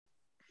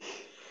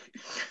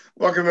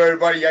Welcome,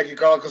 everybody, Yankee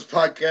Chronicles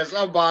podcast.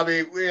 I'm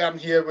Bobby. I'm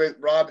here with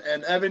Rob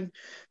and Evan.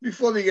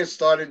 Before we get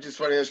started, just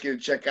want to ask you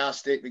to check out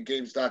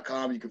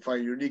statementgames.com. You can find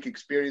a unique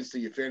experience to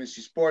your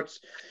fantasy sports.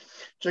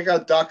 Check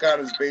out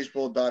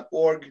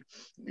DocHonorsBaseball.org.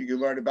 You can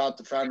learn about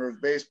the founder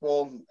of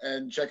baseball.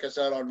 And check us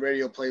out on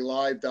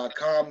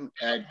RadioPlayLive.com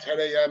at 10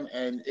 a.m.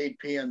 and 8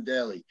 p.m.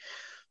 daily.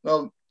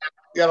 Well,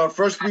 we got our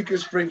first week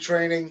of spring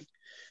training.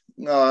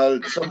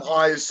 Some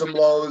highs, some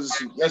lows.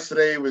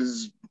 Yesterday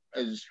was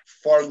as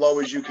far low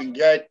as you can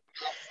get.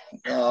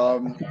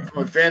 From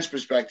a fan's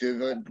perspective,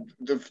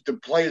 the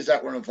players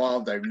that were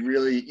involved, I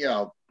really,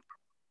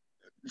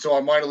 so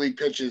our minor league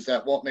pitchers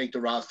that won't make the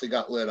roster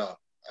got lit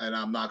up, and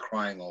I'm not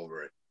crying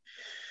over it.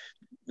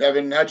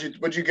 Evan,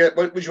 what'd you get?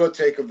 What was your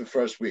take of the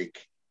first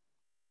week?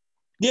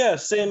 Yeah,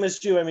 same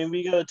as you. I mean,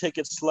 we got to take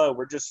it slow.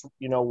 We're just,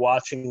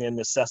 watching and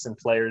assessing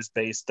players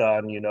based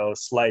on,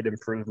 slight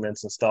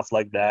improvements and stuff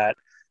like that.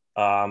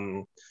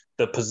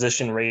 The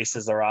position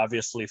races are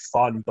obviously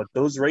fun, but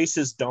those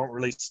races don't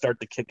really start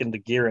to kick into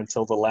gear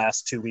until the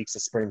last 2 weeks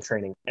of spring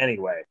training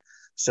anyway.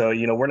 So,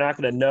 we're not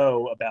going to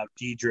know about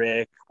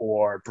Diedrich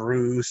or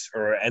Bruce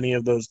or any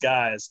of those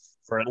guys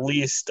for at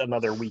least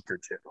another week or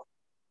two.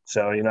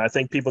 So, I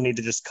think people need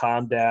to just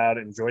calm down,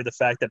 enjoy the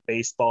fact that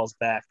baseball's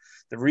back.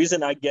 The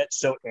reason I get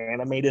so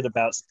animated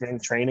about spring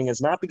training is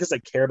not because I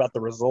care about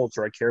the results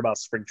or I care about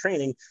spring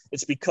training.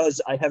 It's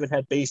because I haven't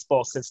had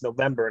baseball since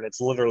November, and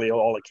it's literally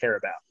all I care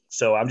about.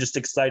 So I'm just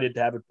excited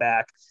to have it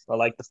back. I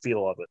like the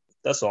feel of it.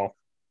 That's all.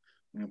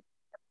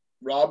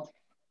 Rob?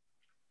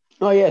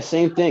 Oh, yeah,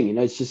 same thing.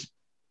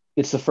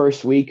 It's the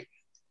first week.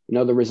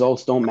 The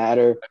results don't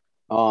matter.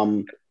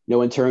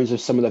 In terms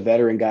of some of the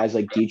veteran guys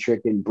like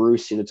Diedrich and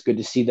Bruce, it's good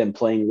to see them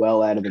playing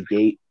well out of the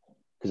gate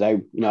because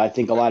I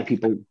think a lot of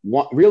people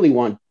really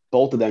want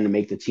both of them to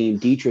make the team.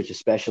 Diedrich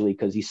especially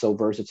because he's so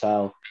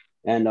versatile.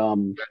 And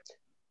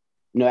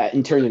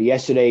in terms of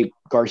yesterday,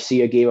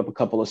 Garcia gave up a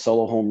couple of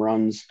solo home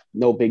runs.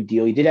 No big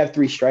deal. He did have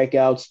 3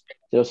 strikeouts,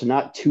 so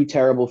not too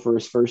terrible for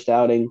his first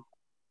outing.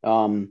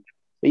 But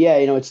yeah,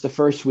 it's the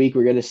first week.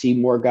 We're going to see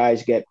more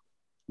guys get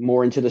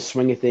more into the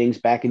swing of things,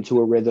 back into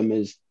a rhythm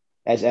as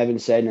Evan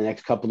said, in the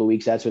next couple of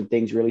weeks, that's when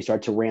things really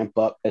start to ramp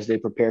up as they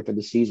prepare for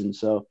the season.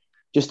 So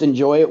just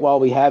enjoy it while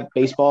we have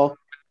baseball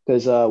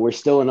because we're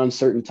still in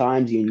uncertain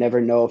times. You never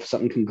know if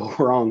something can go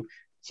wrong.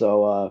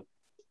 So,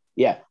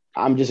 yeah,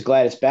 I'm just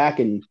glad it's back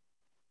and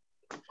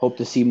hope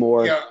to see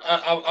more. Yeah,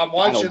 I'm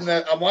watching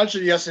that. I'm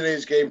watching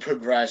yesterday's game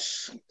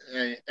progress,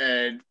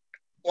 and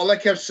all I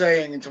kept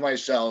saying to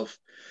myself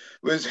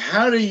was,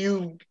 how do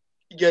you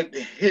get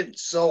hit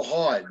so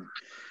hard?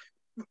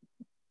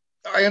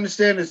 I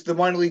understand it's the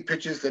minor league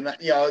pitchers. They're not,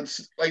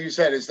 it's like you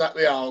said, it's not,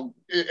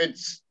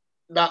 it's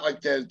not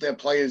like they're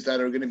players that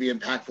are going to be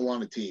impactful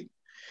on a team.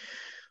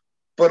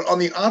 But on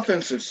the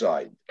offensive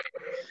side,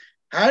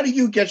 how do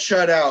you get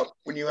shut out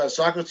when you have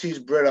Socrates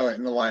Brito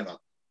in the lineup?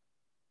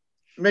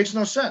 It makes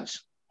no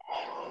sense.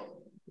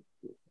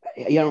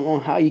 I don't know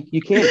how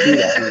you can't do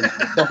that. I mean,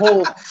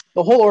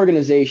 the whole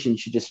organization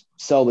should just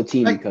sell the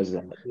team because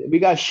of that. We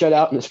got shut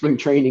out in the spring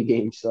training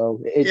game, so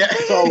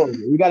it's all over.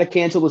 We got to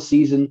cancel the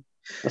season.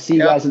 I'll see you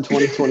guys in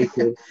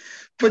 2022.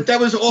 But that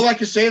was all I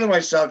could say to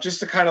myself, just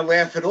to kind of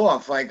laugh it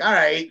off. Like, all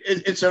right,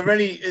 it's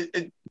already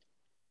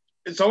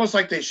it's almost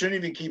like they shouldn't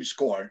even keep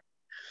score.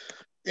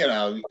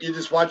 You're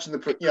just watching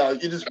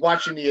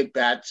the at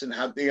bats and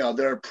how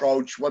their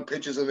approach, what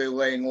pitches are they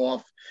laying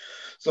off.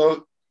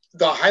 So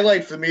the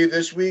highlight for me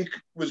this week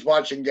was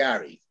watching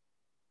Gary.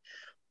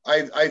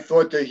 I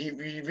thought that he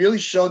really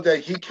showed that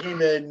he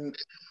came in.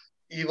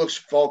 He looks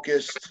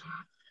focused.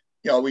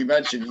 We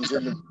mentioned he's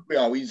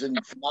in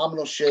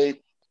phenomenal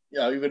shape.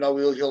 Even though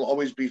he'll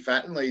always be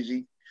fat and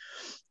lazy.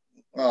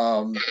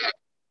 But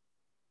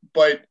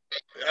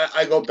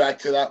I go back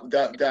to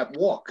that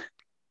walk.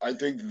 I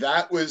think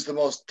that was the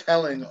most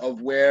telling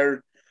of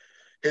where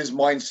his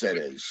mindset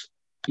is.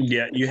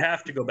 Yeah, you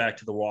have to go back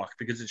to the walk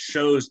because it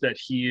shows that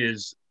he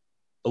is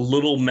a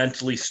little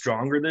mentally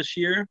stronger this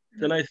year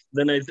than I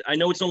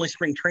know it's only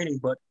spring training,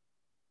 but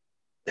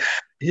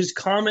his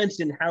comments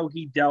and how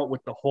he dealt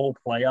with the whole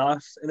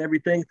playoffs and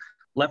everything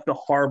left a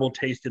horrible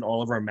taste in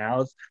all of our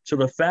mouths. So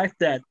the fact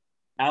that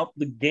out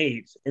the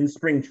gates in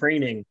spring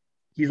training,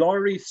 he's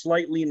already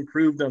slightly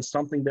improved on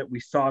something that we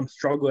saw him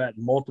struggle at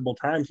multiple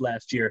times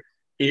last year.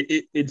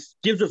 It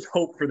gives us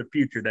hope for the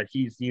future that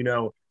he's,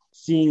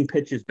 seeing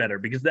pitches better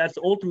because that's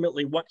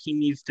ultimately what he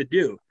needs to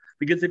do.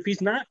 Because if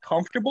he's not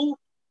comfortable,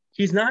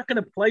 he's not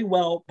going to play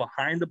well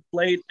behind the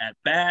plate, at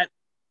bat,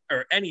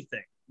 or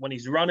anything. When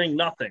he's running,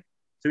 nothing.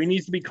 So he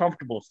needs to be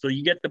comfortable. So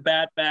you get the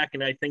bat back,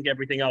 and I think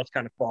everything else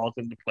kind of falls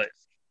into place.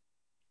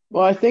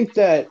 Well, I think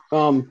that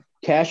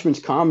Cashman's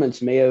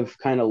comments may have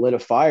kind of lit a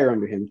fire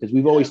under him because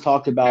we've always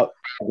talked about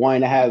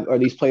wanting to have, or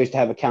these players to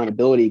have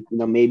accountability.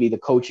 Maybe the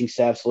coaching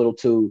staff's a little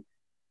too,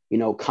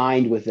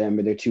 kind with them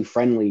or they're too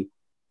friendly.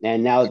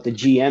 And now that the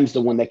GM's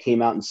the one that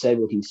came out and said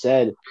what he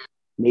said,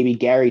 maybe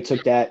Gary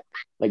took that,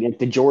 like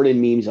the Jordan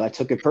memes, I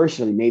took it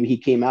personally. Maybe he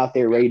came out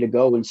there ready to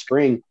go in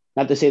spring.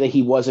 Not to say that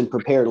he wasn't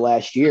prepared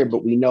last year,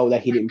 but we know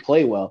that he didn't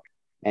play well.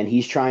 and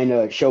he's trying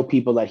to show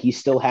people that he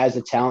still has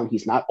the talent.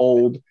 He's not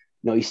old.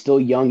 He's still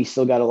young. He's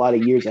still got a lot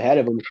of years ahead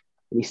of him,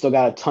 and he's still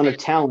got a ton of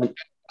talent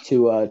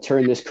to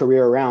turn this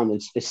career around.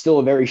 It's still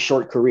a very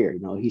short career.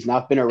 He's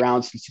not been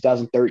around since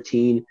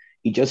 2013.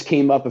 He just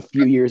came up a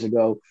few years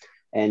ago,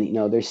 and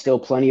there's still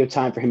plenty of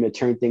time for him to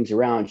turn things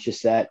around. It's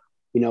just that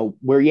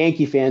we're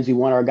Yankee fans. We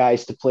want our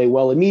guys to play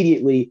well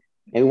immediately,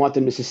 and we want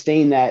them to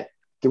sustain that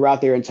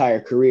throughout their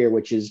entire career,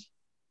 which is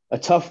a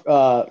tough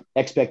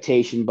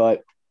expectation,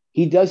 but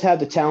he does have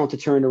the talent to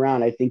turn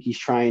around. I think he's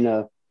trying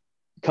to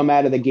come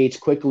out of the gates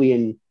quickly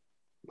and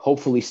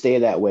hopefully stay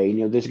that way.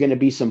 There's going to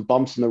be some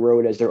bumps in the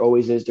road, as there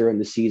always is during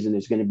the season.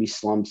 There's going to be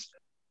slumps,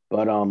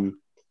 but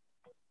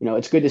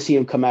it's good to see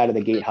him come out of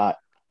the gate hot,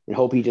 and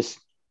hope he just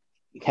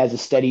has a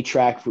steady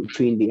track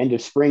between the end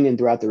of spring and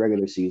throughout the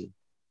regular season.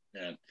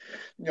 Yeah.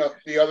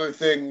 The other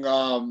thing,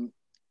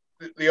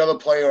 the other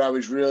player I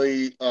was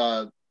really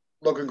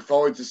looking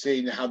forward to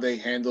seeing how they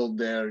handled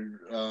their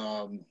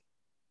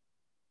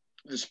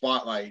the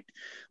spotlight.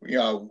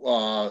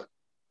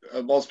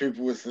 Most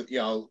people with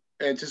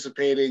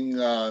anticipating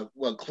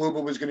what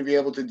Kluber was going to be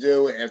able to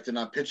do after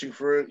not pitching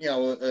for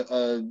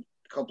a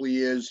couple of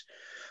years,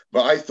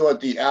 but I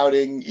thought the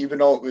outing, even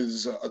though it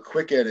was a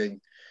quick inning,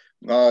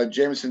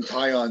 Jameson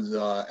Taillon's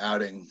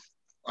outing,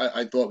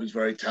 I thought was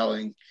very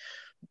telling.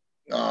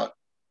 I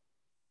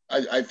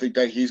think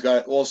that he's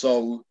got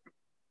also.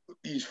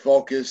 He's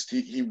focused.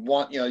 He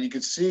want you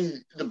could see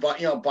the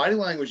body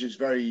language is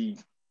very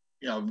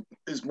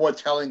is more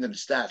telling than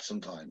stats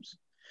sometimes.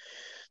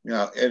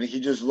 And he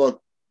just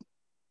looked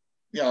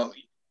like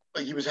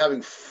he was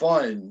having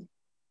fun,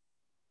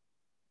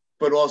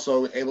 but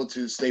also able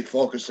to stay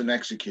focused and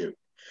execute.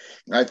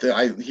 And I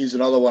think he's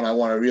another one I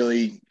want to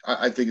really.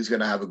 I think is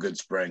going to have a good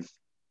spring.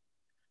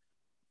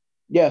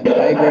 Yeah,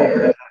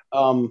 I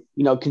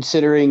agree.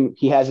 Considering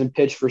he hasn't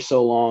pitched for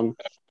so long.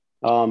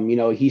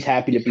 He's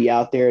happy to be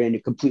out there in a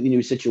completely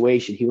new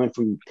situation. He went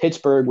from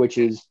Pittsburgh, which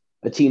is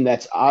a team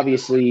that's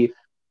obviously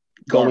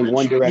going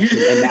one direction,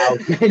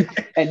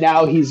 and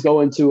now he's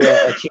going to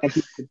a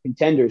championship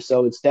contender.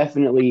 So it's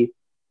definitely,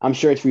 I'm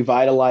sure it's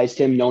revitalized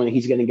him, knowing that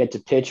he's going to get to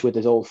pitch with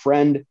his old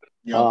friend.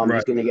 He's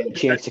going to get a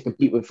chance to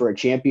compete for a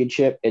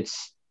championship.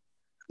 It's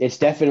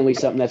definitely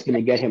something that's going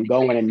to get him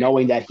going, and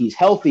knowing that he's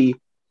healthy.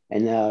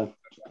 And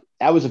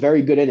that was a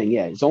very good inning.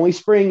 Yeah, it's only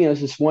spring. It's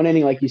just one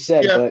inning, like you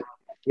said, but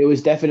it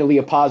was definitely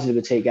a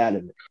positive to take out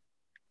of it.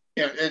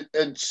 Yeah,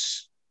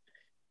 it's.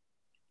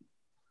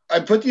 I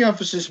put the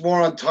emphasis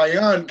more on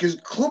Taillon because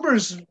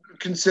Kluber's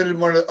considered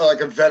more like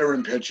a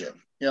veteran pitcher.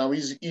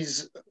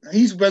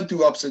 He's been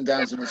through ups and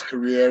downs in his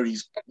career.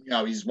 He's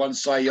won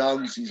Cy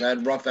Youngs. He's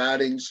had rough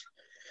outings.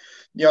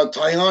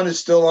 Taillon is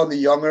still on the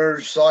younger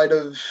side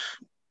of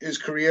his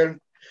career,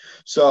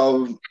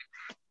 so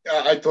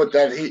I thought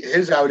that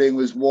his outing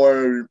was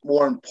more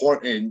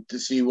important to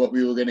see what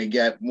we were going to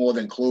get more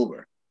than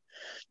Kluber.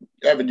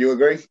 Evan, do you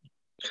agree?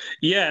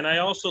 Yeah, and I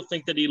also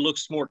think that he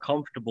looks more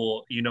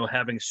comfortable,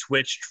 having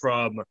switched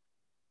from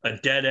a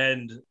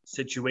dead-end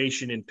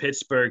situation in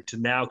Pittsburgh to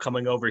now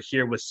coming over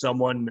here with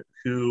someone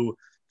who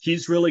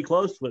he's really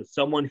close with,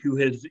 someone who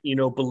has,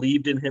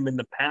 believed in him in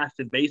the past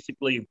and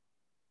basically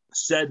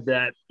said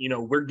that,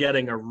 we're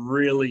getting a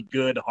really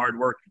good,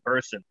 hardworking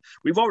person.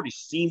 We've already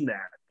seen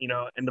that,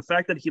 and the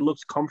fact that he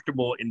looks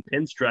comfortable in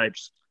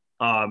pinstripes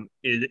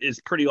is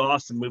pretty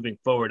awesome moving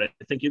forward. I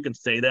think you can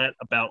say that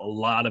about a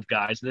lot of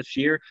guys this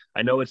year.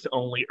 I know it's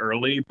only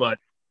early, but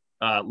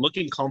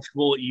looking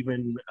comfortable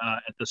even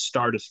at the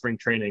start of spring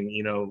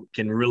training,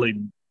 can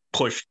really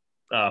push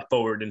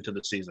forward into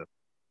the season.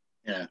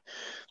 Yeah.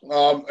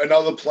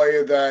 Another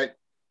player that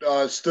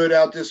stood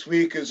out this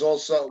week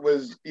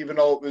was even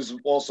though it was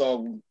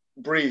also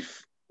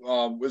brief,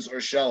 was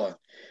Urshela.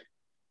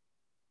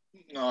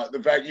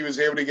 The fact he was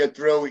able to get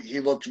through,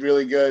 he looked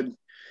really good,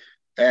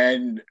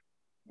 and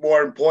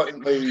more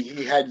importantly,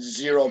 he had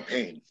zero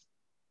pain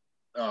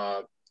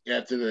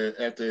after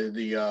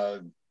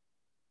the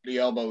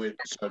elbow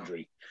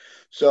surgery.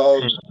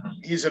 So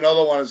he's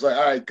another one. It's like,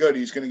 all right, good.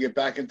 He's going to get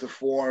back into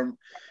form.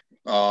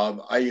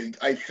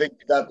 I think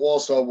that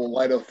also will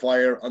light a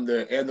fire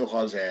under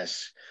Andujar's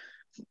ass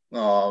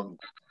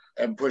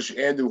and push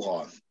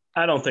Andujar.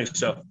 I don't think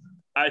so.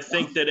 I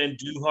think that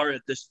Andujar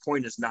at this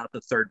point is not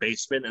the third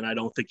baseman, and I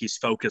don't think he's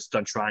focused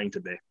on trying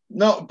to be.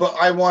 No, but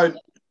I want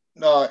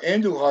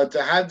Andujar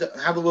to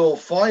have a little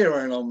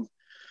fire in him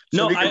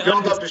so he can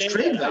build up his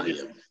trade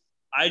value.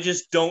 I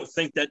just don't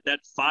think that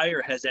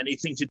fire has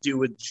anything to do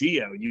with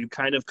Gio. You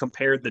kind of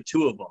compared the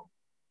two of them.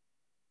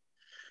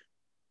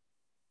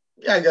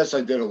 Yeah, I guess I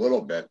did a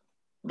little bit.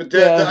 But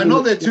I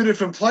know they're two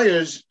different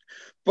players,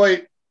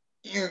 but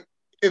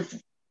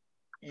if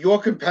your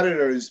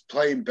competitor is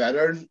playing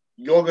better,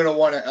 you're going to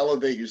want to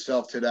elevate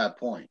yourself to that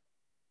point.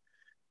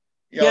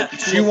 You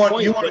want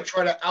to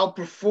try to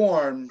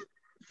outperform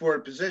for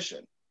a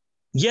position.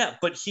 Yeah,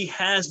 but he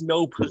has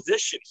no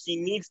position. He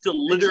needs to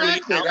literally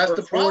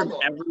outperform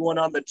everyone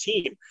on the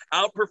team.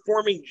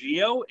 Outperforming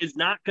Gio is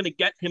not going to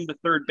get him the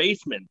third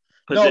baseman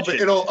position. No, but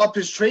it'll up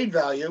his trade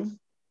value.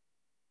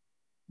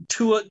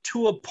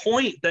 to a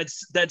point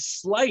that's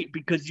slight,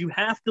 because you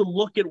have to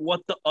look at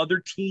what the other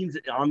teams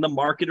on the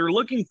market are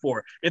looking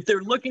for. If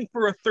they're looking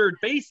for a third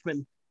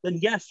baseman, then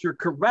yes, you're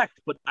correct.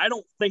 But I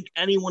don't think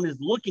anyone is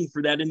looking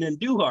for that in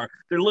Andujar.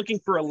 They're looking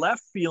for a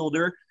left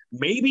fielder,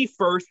 maybe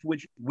first,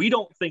 which we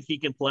don't think he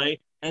can play,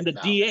 and a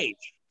DH.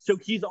 So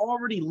he's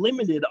already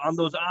limited on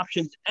those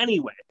options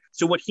anyway.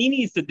 So what he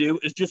needs to do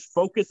is just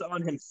focus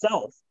on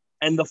himself,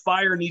 and the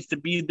fire needs to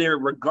be there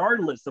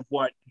regardless of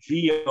what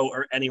Gio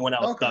or anyone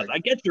else does. I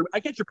get your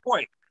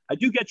point. I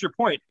do get your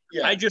point.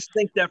 Yeah. I just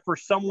think that for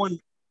someone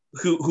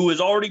who has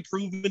already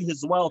proven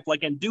his wealth,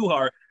 like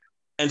Andujar,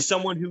 and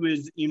someone who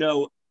is,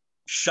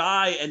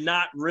 shy and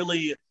not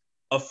really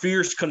a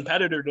fierce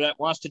competitor that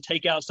wants to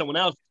take out someone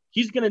else,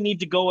 he's going to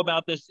need to go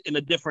about this in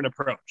a different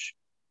approach.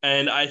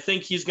 And I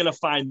think he's going to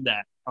find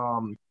that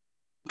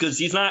because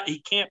he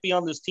can't be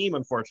on this team,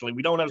 unfortunately.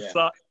 We don't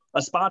have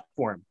a spot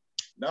for him.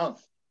 No.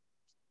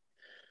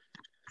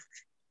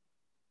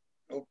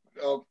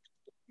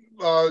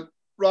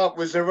 Rob,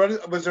 was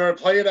there a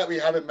player that we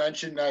haven't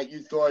mentioned that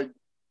you thought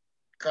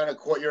kind of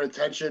caught your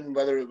attention,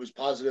 whether it was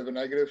positive or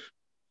negative?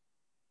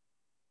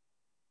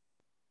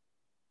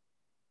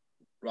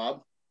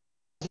 Rob?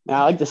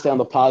 I like to stay on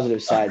the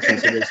positive side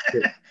since it is.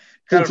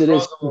 Kind of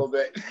froze a little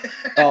bit.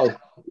 Oh,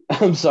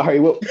 I'm sorry.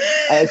 Well,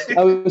 I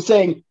was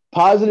saying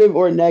positive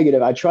or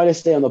negative. I try to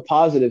stay on the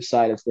positive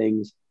side of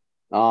things.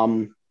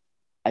 I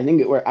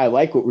think I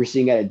like what we're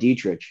seeing out of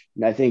Dietrich,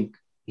 and I think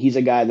he's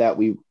a guy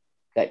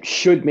that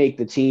should make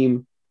the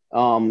team.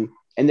 And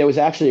there was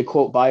actually a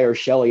quote by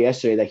Urshela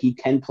yesterday that he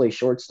can play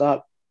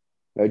shortstop.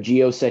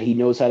 Gio said he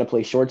knows how to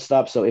play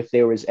shortstop. So if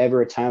there was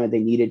ever a time that they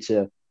needed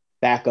to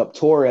back up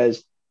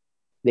Torres,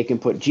 they can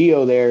put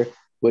Gio there,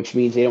 which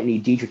means they don't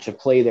need Dietrich to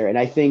play there. And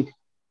I think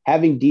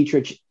having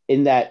Dietrich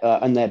in that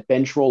on that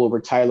bench role over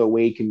Tyler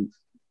Wade can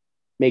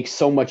make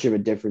so much of a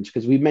difference,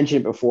 because we've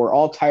mentioned it before.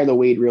 All Tyler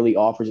Wade really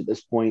offers at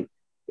this point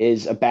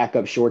is a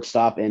backup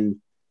shortstop and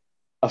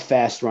a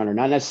fast runner,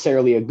 not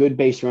necessarily a good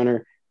base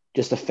runner,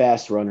 just a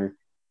fast runner.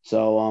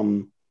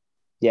 So,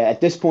 at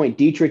this point,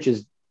 Dietrich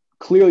is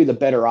clearly the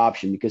better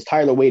option because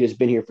Tyler Wade has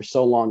been here for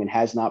so long and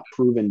has not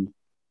proven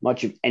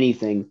much of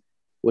anything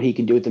what he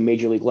can do at the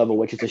major league level,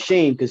 which is a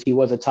shame because he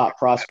was a top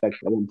prospect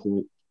at one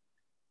point.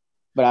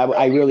 But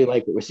I really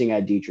like what we're seeing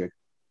out of Dietrich.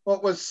 Well,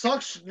 what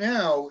sucks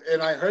now,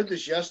 and I heard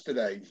this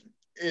yesterday,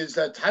 is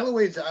that Tyler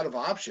Wade's out of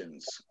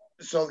options.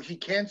 So he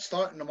can't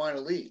start in the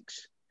minor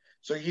leagues.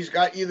 So he's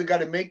either got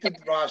to make the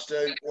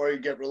roster or he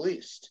get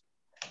released.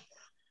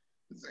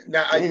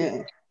 Now,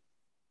 and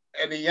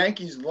the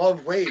Yankees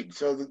love Wade,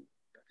 so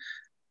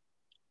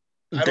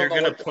they're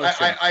going to push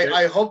him.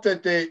 I hope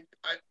that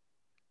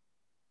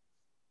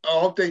I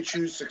hope they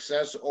choose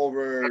success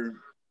over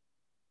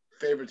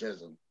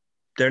favoritism.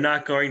 They're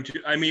not going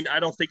to. I mean, I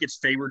don't think it's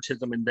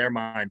favoritism in their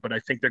mind, but I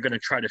think they're going to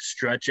try to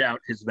stretch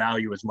out his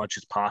value as much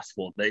as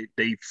possible.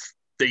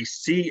 They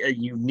see a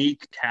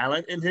unique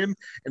talent in him,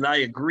 and I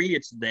agree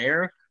it's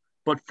there.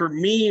 But for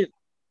me,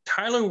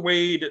 Tyler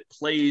Wade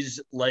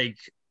plays like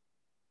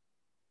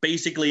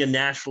basically a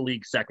National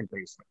League second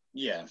baseman.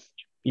 Yeah.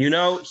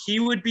 He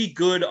would be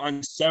good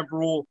on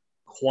several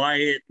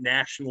quiet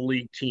National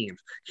League teams.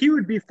 He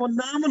would be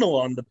phenomenal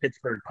on the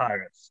Pittsburgh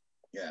Pirates.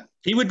 Yeah.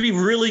 He would be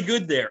really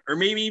good there, or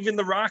maybe even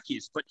the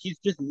Rockies, but he's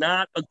just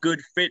not a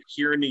good fit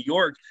here in New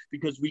York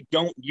because we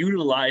don't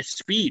utilize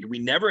speed. We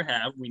never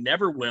have. We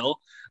never will.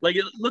 Like,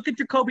 look at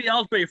Jacoby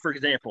Ellsbury, for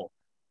example.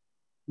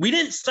 We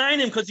didn't sign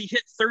him because he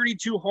hit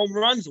 32 home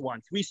runs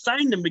once. We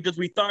signed him because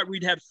we thought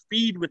we'd have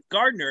speed with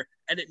Gardner,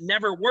 and it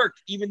never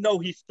worked, even though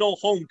he stole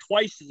home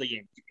twice as a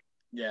Yankee.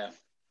 Yeah.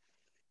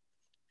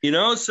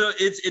 So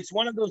it's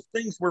one of those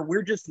things where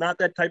we're just not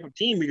that type of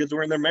team because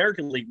we're in the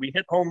American League. We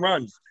hit home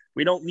runs.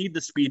 We don't need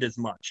the speed as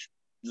much.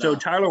 No. So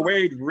Tyler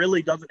Wade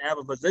really doesn't have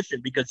a position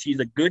because he's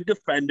a good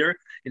defender.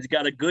 He's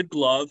got a good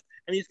glove,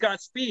 and he's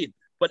got speed.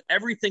 But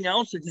everything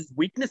else, his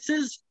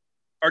weaknesses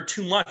are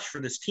too much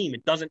for this team.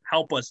 It doesn't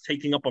help us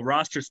taking up a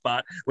roster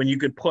spot when you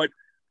could put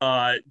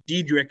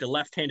Dietrich, a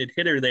left-handed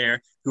hitter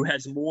there, who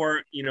has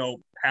more,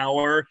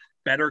 power,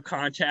 better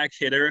contact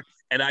hitter,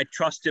 and I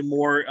trust him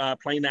more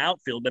playing the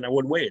outfield than I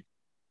would Wade.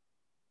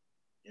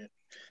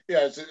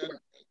 Yeah,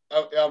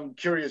 I'm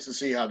curious to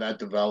see how that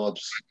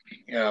develops,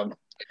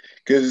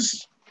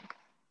 because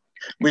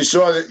we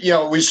saw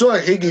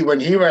Higgy when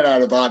he ran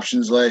out of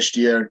options last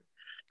year,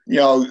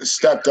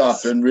 stepped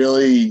up and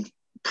really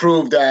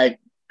proved that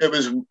it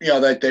was,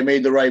 that they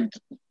made the right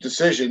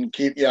decision,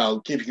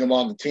 keeping him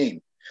on the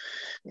team.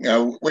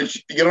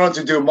 Which you don't have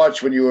to do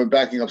much when you were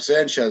backing up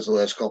Sanchez the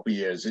last couple of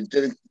years. It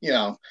didn't,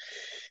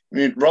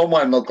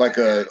 Romine looked like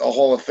a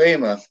Hall of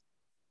Famer,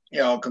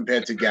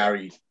 compared to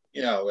Gary,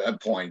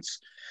 at points.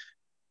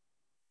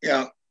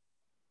 And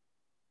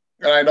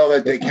I know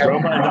that they kept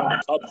Romine got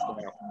a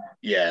touchdown.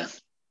 Yeah.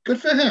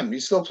 Good for him.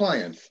 He's still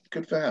playing.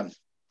 Good for him.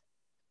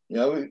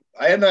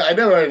 I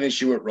never had an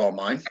issue with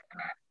Romine.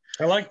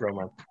 I like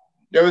Romine.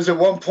 There was at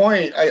one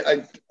point,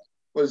 I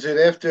was it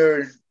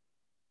after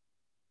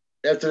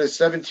the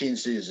 17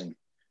 season,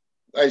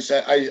 I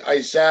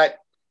sat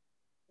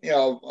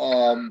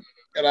and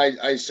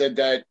I said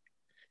that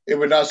it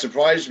would not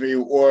surprise me,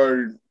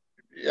 or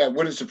it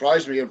wouldn't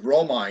surprise me if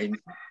Romine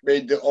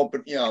made the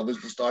open,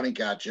 was the starting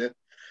catcher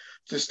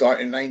to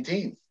start in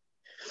 19.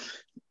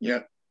 Yeah,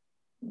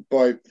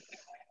 but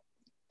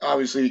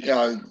obviously, they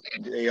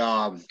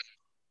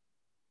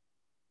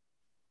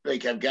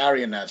kept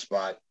Gary in that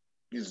spot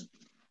because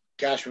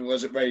Cashman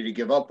wasn't ready to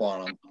give up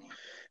on him,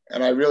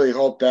 and I really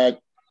hope that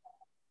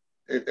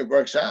it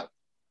works out.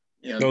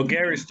 No,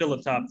 Gary's still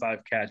a top 5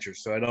 catcher,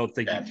 so I don't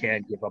think you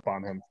can give up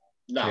on him.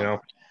 No,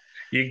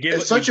 you give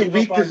it's such a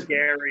weak up on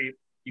Gary.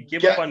 You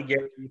give up on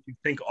Gary if you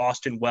think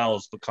Austin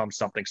Wells becomes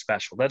something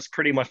special. That's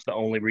pretty much the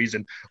only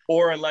reason,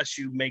 or unless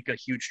you make a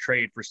huge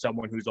trade for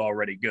someone who's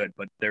already good.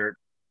 But they're,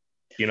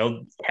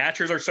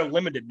 catchers are so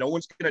limited. No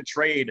one's going to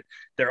trade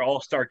their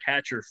all-star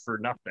catcher for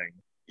nothing.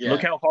 Yeah.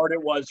 Look how hard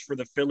it was for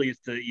the Phillies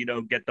to,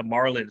 get the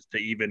Marlins to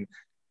even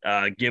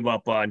give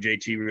up on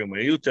JT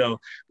Realmuto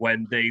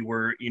when they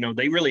were,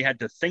 they really had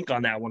to think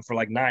on that one for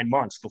like 9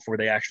 months before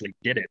they actually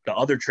did it. The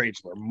other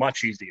trades were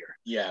much easier.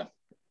 Yeah.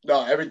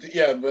 No, everything.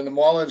 Yeah, when the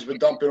Marlins were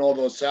dumping all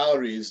those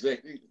salaries, I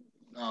think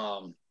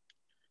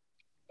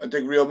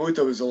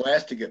Realmuto was the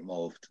last to get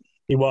moved.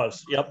 He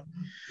was. Yep.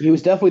 He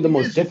was definitely the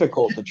most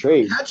difficult to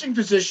trade. Catching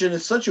position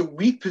is such a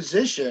weak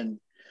position.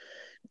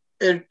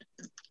 It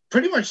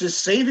pretty much is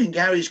saving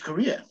Gary's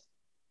career.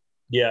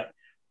 Yeah.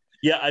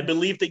 Yeah, I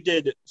believe they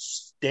did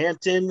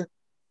Stanton,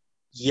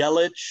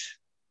 Yelich,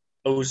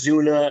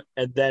 Ozuna,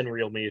 and then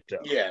Realmuto.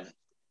 Yeah.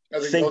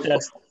 I think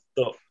that's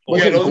the –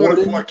 those were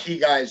the 4 key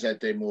guys that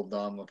they moved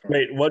on with.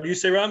 Wait, what did you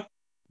say, Rob?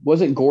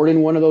 Wasn't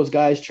Gordon one of those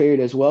guys traded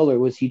as well, or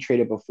was he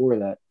traded before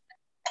that?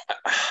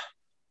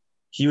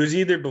 He was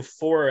either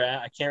before –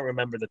 I can't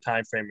remember the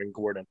time frame in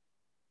Gordon.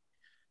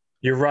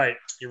 You're right.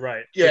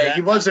 Yeah,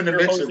 he was in the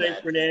mix of that.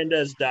 Jose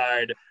Fernandez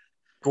died.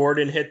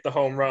 Gordon hit the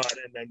home run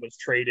and then was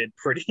traded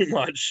pretty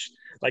much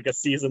like a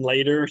season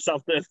later or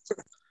something.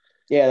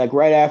 Yeah, like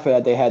right after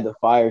that, they had the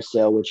fire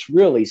sale, which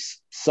really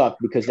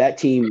sucked because that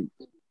team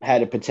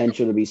had a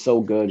potential to be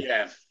so good.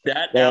 Yeah,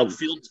 that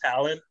outfield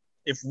talent.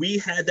 If we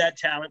had that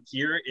talent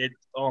here,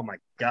 oh my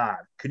God.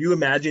 Could you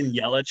imagine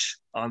Yelich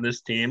on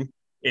this team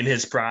in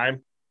his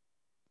prime?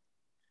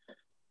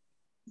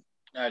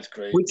 That's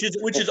great. Which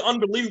is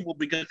unbelievable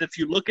because if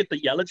you look at the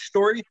Yelich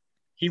story,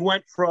 he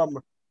went from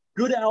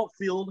good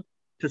outfield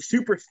to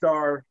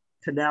superstar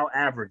to now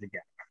average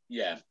again.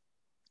 Yeah.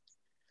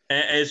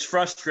 And it's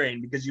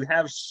frustrating because you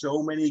have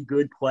so many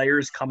good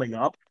players coming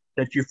up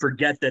that you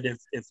forget that if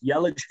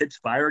Yelich hits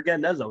fire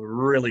again, that's a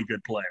really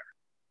good player.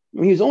 I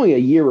mean, he's only a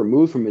year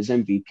removed from his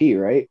MVP,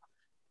 right?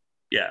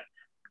 Yeah.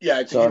 Yeah,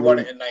 I think he won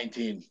it in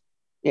 19.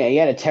 Yeah, he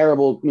had he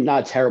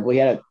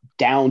had a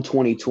down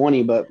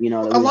 2020 but a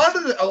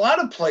lot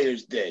of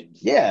players did.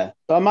 Yeah.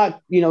 So I'm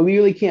not, we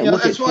really can't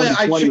look at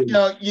 2020.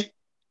 That's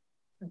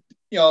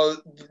why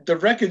the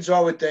records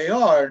are what they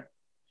are,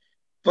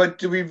 but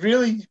do we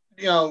really,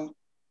 does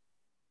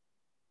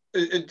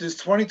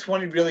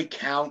 2020 really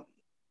count?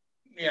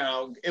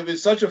 It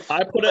was such a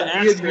I put an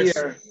asterisk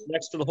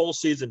next to the whole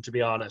season, to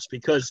be honest,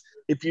 because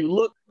if you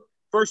look,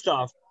 first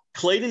off,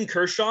 Clayton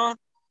Kershaw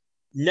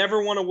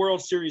never won a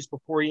World Series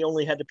before he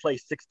only had to play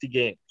 60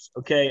 games.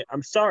 Okay,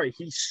 I'm sorry.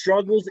 He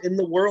struggles in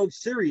the World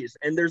Series,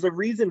 and there's a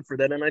reason for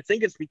that, and I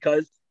think it's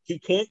because he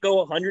can't go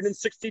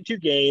 162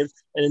 games,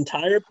 an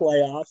entire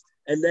playoffs,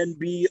 and then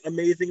be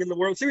amazing in the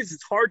World Series.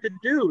 It's hard to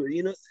do.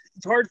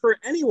 It's hard for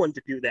anyone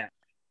to do that.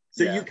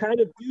 So you kind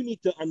of do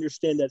need to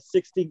understand that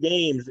 60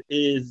 games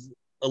is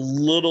a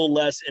little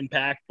less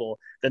impactful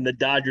than the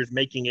Dodgers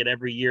making it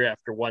every year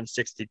after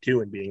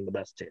 162 and being the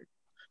best team.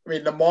 I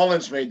mean, the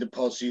Marlins made the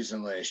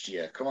postseason last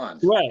year. Come on.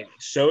 Right.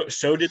 So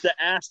did the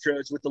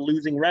Astros with the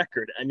losing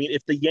record. I mean,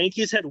 if the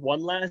Yankees had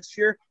won last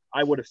year,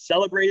 I would have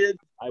celebrated.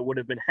 I would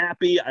have been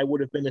happy. I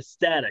would have been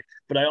ecstatic.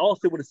 But I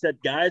also would have said,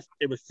 guys,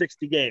 it was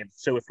 60 games.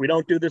 So if we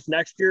don't do this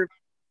next year,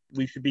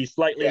 we should be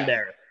slightly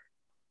embarrassed.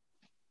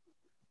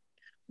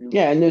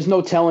 Yeah, and there's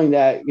no telling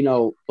that,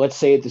 let's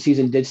say if the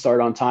season did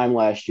start on time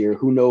last year,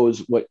 who knows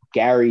what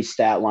Gary's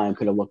stat line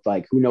could have looked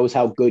like? Who knows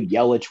how good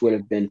Yelich would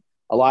have been?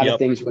 A lot of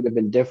things would have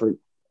been different.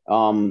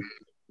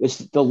 It's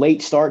the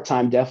late start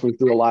time definitely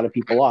threw a lot of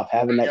people off,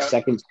 having that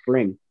second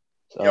spring.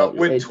 So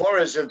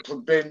Torres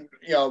have been,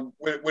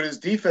 with his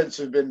defense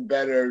have been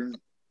better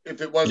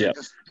if it wasn't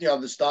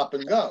the stop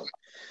and go.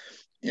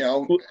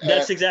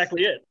 That's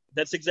exactly it.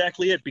 That's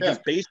exactly it, because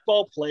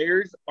baseball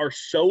players are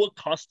so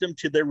accustomed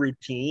to their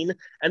routine,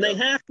 and they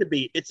have to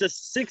be. It's a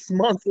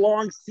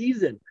 6-month-long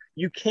season.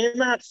 You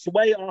cannot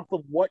sway off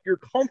of what you're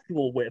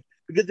comfortable with,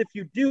 because if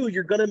you do,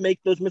 you're going to make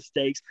those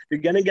mistakes. You're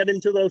going to get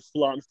into those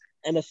slumps,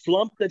 and a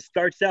slump that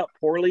starts out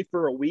poorly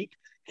for a week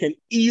can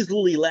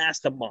easily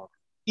last a month,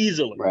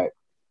 easily. Right.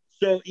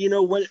 So,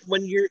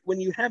 when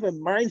you have a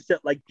mindset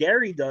like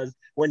Gary does,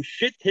 when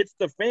shit hits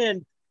the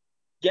fan,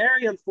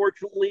 Gary,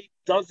 unfortunately,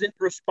 doesn't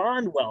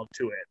respond well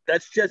to it.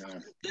 That's just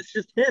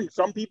him.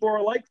 Some people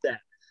are like that.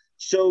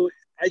 So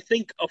I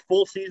think a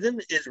full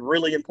season is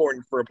really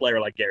important for a player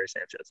like Gary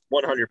Sanchez,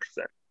 100%.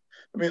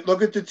 I mean,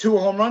 look at the 2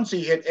 home runs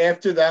he hit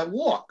after that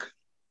walk.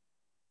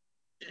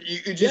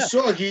 You just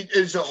saw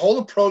his whole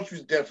approach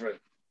was different.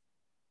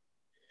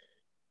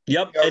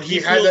 Yep, and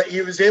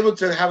he was able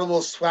to have a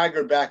little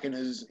swagger back in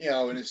his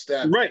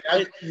step. Right,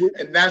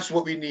 and that's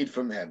what we need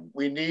from him.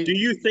 We need. Do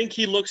you think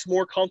he looks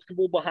more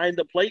comfortable behind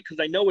the plate?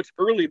 Because I know it's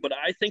early, but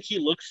I think he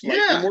looks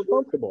slightly more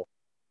comfortable.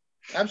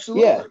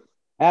 Absolutely. Yeah,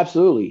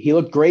 absolutely. He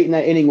looked great in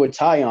that inning with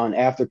Taillon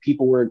after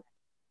people were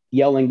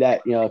yelling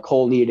that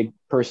Cole needed a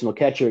personal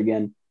catcher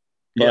again.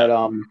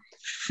 But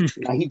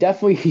he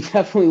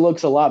definitely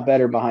looks a lot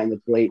better behind the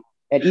plate.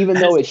 And even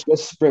though it's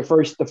just the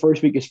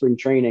first week of spring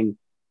training,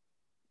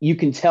 you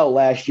can tell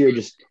last year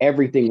just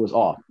everything was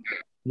off.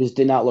 It just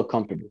did not look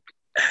comfortable.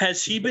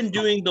 Has he been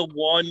doing the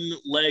one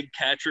leg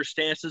catcher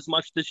stance as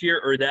much this year,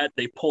 or that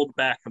they pulled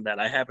back from that?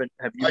 I haven't.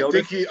 Have you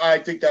noticed? I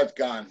think that's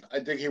gone. I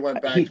think he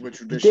went back to a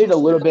traditional. He did a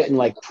little bit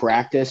in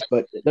practice,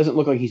 but it doesn't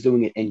look like he's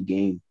doing it in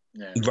game.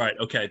 Yeah. Right.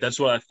 Okay. That's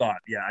what I thought.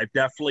 Yeah, I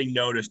definitely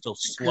noticed a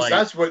slight.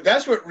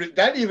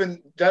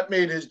 That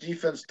made his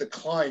defense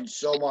decline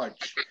so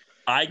much.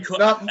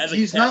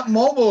 He's not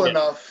mobile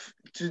enough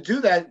to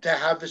do that, to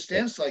have the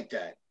stance like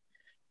that.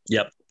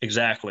 Yep,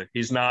 exactly.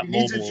 He's not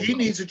mobile. He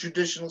needs a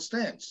traditional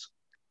stance.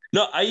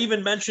 No, I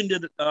even mentioned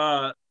it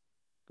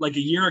like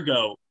a year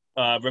ago.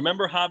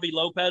 Remember Javi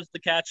Lopez, the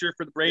catcher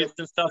for the Braves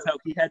and stuff, how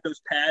he had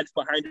those pads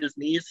behind his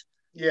knees?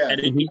 Yeah.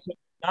 And it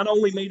not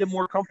only made him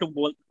more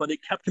comfortable, but it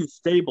kept him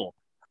stable.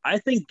 I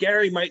think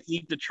Gary might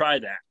need to try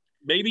that.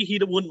 Maybe he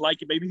wouldn't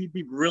like it. Maybe he'd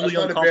be really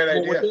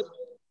uncomfortable with it.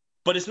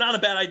 But it's not a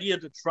bad idea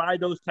to try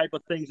those type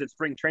of things at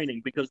spring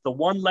training, because the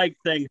one leg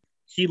thing,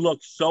 he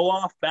looked so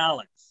off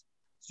balance.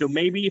 So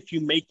maybe if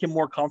you make him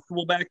more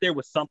comfortable back there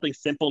with something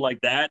simple like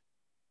that,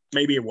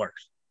 maybe it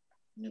works.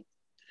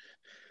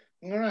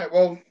 All right.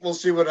 Well, we'll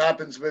see what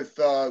happens with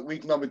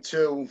week number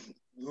 2.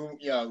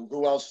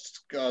 Who else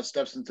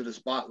steps into the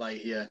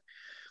spotlight here,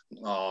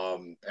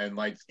 and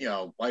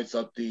lights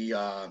up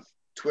the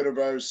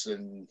Twitterverse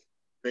and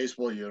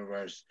baseball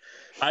universe.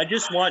 I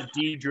just want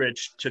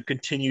Diedrich to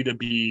continue to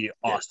be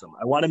awesome.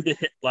 I want him to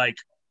hit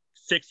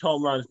 6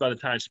 home runs by the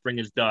time spring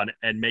is done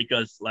and make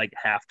us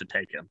have to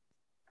take him.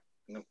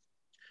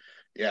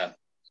 Yeah.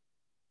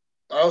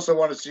 I also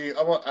want to see.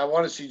 I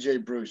want to see Jay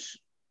Bruce.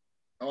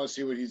 I want to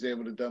see what he's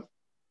able to do.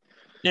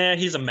 Yeah,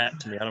 he's a Met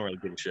to me. I don't really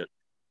give a shit.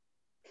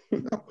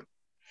 No,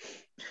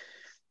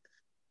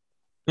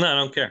 I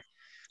don't care.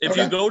 If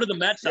you go to the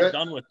Mets, I'm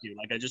done with you.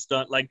 I just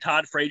don't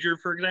Todd Frazier,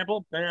 for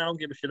example. I don't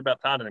give a shit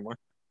about Todd anymore.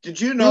 Did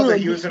you know that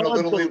he was in a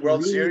Little League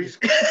World Series?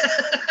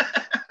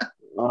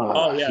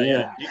 Oh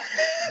yeah. Do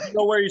you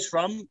know where he's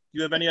from? Do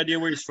you have any idea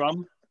where he's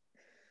from?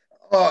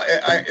 Oh,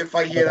 if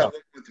I hear that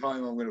one more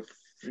time, I'm gonna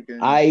freaking.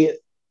 I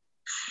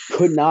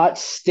could not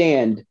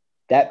stand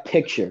that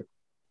picture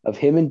of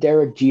him and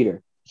Derek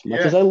Jeter. As much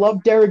as I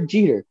love Derek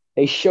Jeter,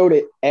 they showed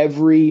it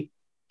every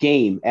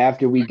game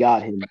after we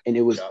got him, and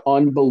it was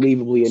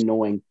unbelievably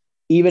annoying.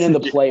 Even in the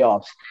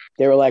playoffs,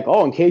 they were like,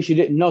 "Oh, in case you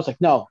didn't know," it's like,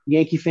 "No,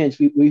 Yankee fans,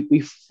 we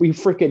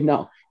freaking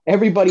know.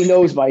 Everybody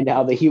knows by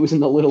now that he was in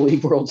the Little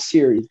League World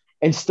Series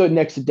and stood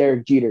next to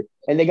Derek Jeter,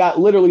 and they got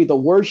literally the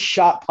worst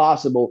shot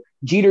possible.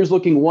 Jeter's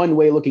looking one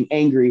way, looking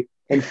angry,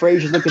 and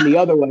Frazier's looking the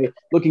other way,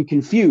 looking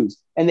confused,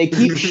 and they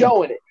keep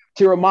showing it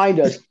to remind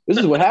us this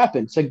is what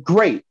happened. It's like,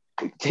 great,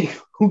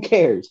 who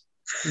cares?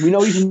 We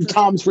know he's in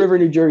Toms River,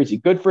 New Jersey.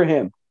 Good for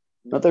him.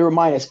 But they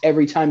remind us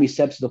every time he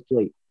steps to the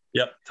plate.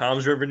 Yep,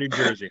 Toms River, New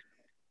Jersey.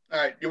 All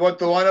right, you want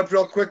the lineup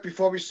real quick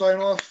before we sign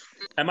off?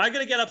 Am I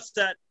going to get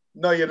upset?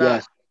 No, you're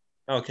not.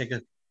 Okay,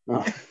 good.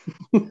 Oh.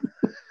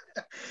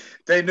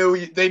 They knew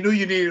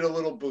you needed a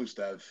little boost,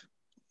 Ev.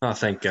 Oh,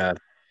 thank God.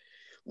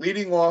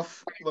 Leading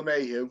off,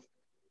 LeMahieu.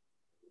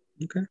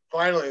 Okay.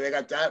 Finally, they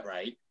got that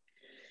right.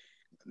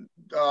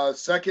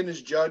 Second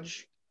is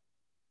Judge.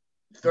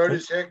 Third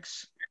is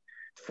Hicks.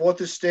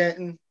 Fourth is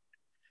Stanton.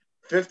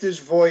 Fifth is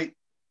Voit.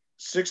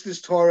 Sixth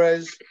is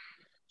Torres.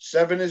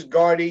 7 is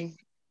Gardy.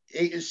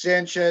 8 is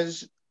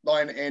Sanchez.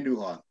 9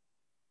 Andujar.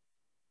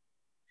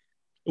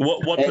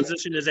 What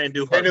position is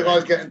Andujar?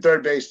 Andujar's getting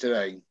third base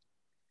today.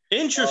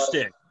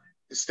 Interesting.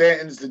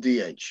 Stanton's the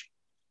DH.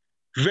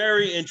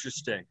 Very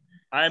interesting.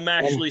 I'm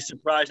actually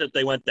surprised that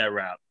they went that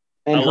route.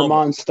 And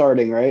Herman's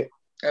starting, right?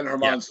 And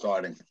Herman's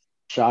starting.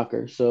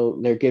 Shocker. So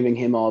they're giving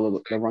him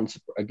all the run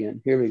support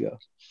again. Here we go.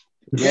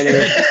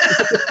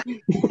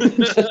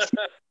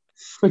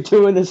 We're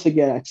doing this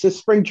again. It's just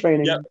spring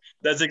training. Yep,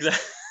 that's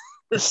exactly.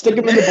 Stick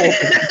him in the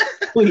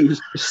bullpen,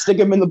 please. Stick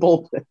him in the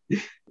bullpen.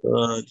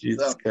 Oh,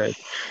 Jesus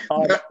Christ!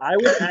 I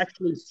would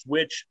actually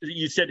switch.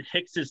 You said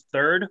Hicks is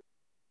third.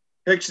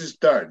 Hicks is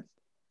third.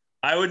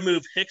 I would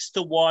move Hicks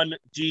to 1,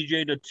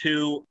 DJ to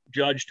 2,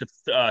 Judge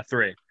to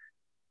 3.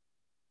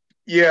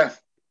 Yeah,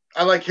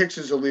 I like Hicks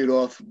as a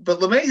leadoff, but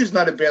LeMahieu's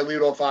not a bad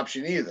leadoff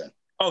option either.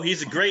 Oh,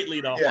 he's a great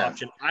leadoff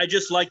option. I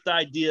just like the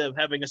idea of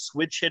having a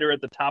switch hitter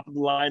at the top of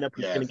the lineup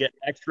who's going to get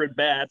extra at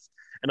bats.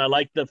 And I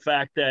like the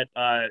fact that,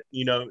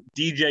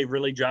 DJ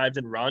really drives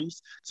and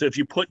runs. So if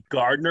you put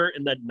Gardner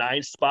in that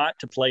 9th spot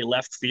to play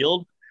left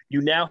field,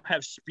 you now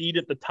have speed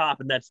at the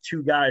top, and that's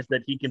 2 guys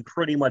that he can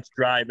pretty much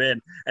drive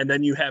in. And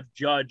then you have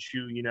Judge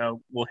who,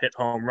 will hit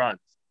home runs.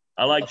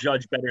 I like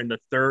Judge better in the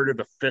third or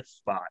the fifth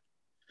spot.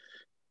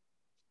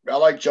 I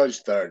like Judge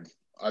third.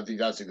 I think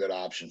that's a good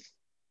option.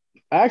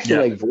 I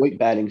actually like Voit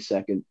batting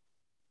second.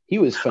 He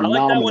was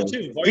phenomenal. I like that one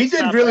too. He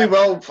did really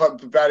well for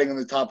batting on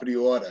the top of the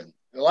order.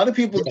 A lot of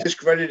people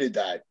discredited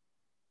that,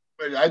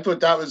 but I thought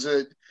that was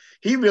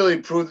he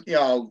really proved.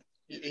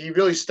 He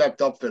really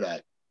stepped up for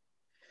that.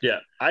 Yeah,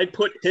 I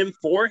put him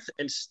fourth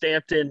and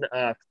Stanton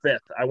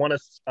fifth. I want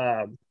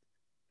to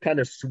kind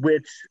of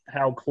switch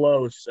how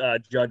close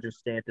Judge and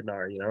Stanton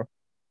are. Yep.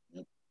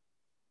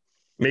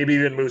 Maybe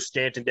even move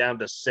Stanton down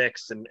to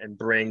six and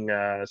bring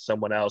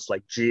someone else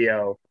like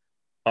Gio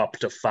up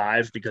to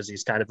five because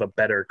he's kind of a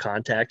better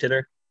contact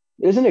hitter.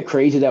 Isn't it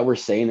crazy that we're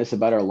saying this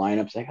about our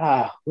lineups? Like,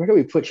 where do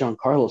we put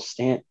Giancarlo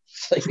Stanton?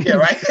 Like, yeah,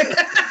 right.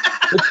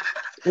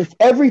 If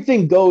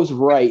everything goes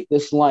right,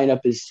 this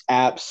lineup is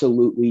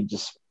absolutely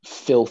just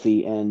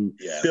filthy and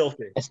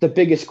filthy. It's the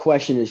biggest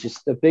question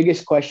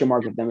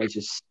mark of them is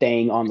just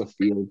staying on the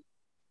field.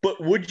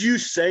 But would you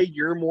say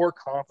you're more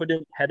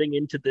confident heading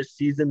into this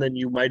season than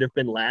you might have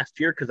been last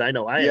year? Because I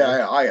know I am.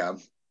 Yeah, I am.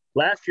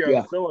 Last year,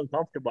 I was so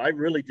uncomfortable. I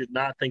really did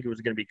not think it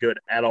was going to be good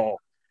at all.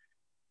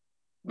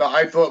 No,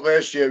 I thought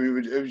last year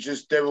it was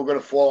just they were going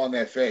to fall on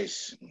their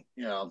face.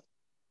 I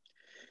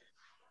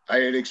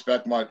didn't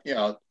expect much.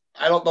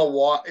 I don't know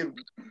why.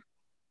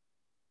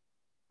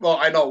 Well,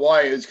 I know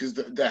why. It's because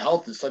the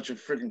health is such a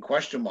freaking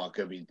question mark.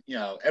 I mean,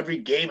 every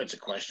game it's a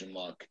question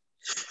mark.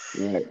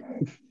 Right.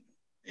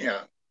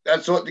 Yeah,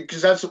 that's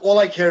all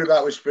I cared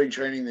about with spring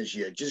training this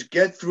year. Just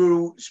get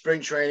through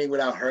spring training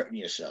without hurting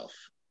yourself.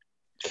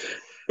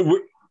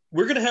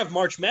 We're going to have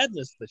March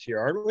Madness this year,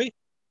 aren't we?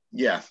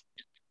 Yeah.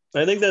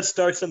 I think that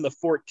starts on the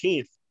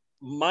 14th.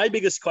 My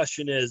biggest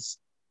question is,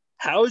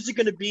 how is it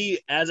going to be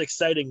as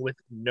exciting with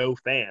no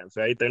fans,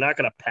 right? They're not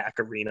going to pack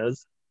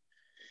arenas.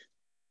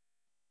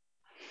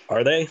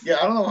 Are they? Yeah,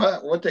 I don't know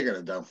what they're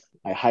going to do.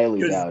 I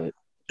highly doubt it.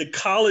 The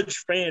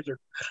college fans are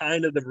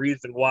kind of the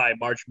reason why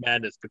March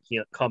Madness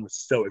becomes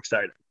so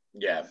exciting.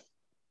 Yeah.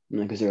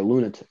 Because they're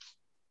lunatics.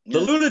 The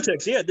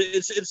lunatics, yeah.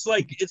 It's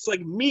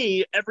like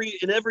me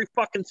in every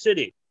fucking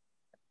city.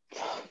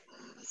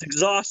 It's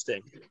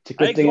exhausting. It's a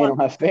good thing I don't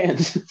have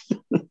fans.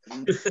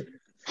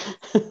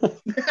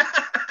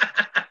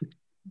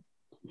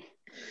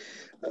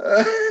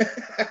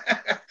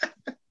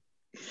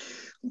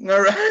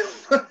 All right.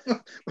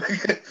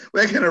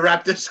 We're going to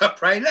wrap this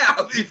up right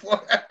now.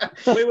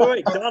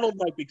 Wait. Donald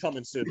might be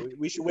coming soon.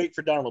 We should wait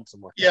for Donald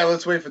some more. Yeah,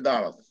 let's wait for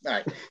Donald. All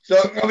right. So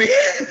on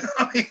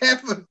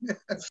behalf of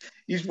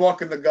he's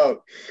walking the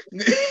goat.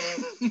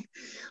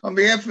 On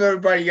behalf of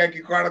everybody,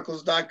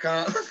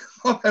 YankeeChronicles.com.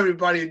 Hope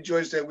everybody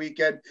enjoys their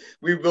weekend.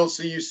 We will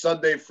see you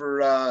Sunday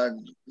for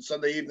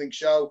Sunday evening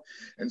show,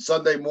 and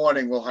Sunday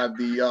morning we'll have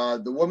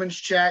the women's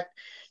chat.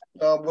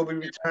 We'll be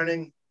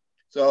returning.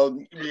 So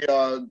we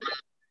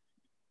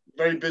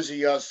very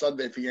busy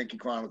Sunday for Yankee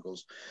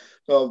Chronicles.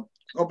 So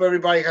hope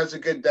everybody has a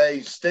good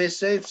day. Stay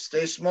safe,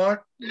 stay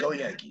smart. Go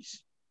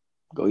Yankees.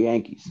 Go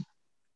Yankees.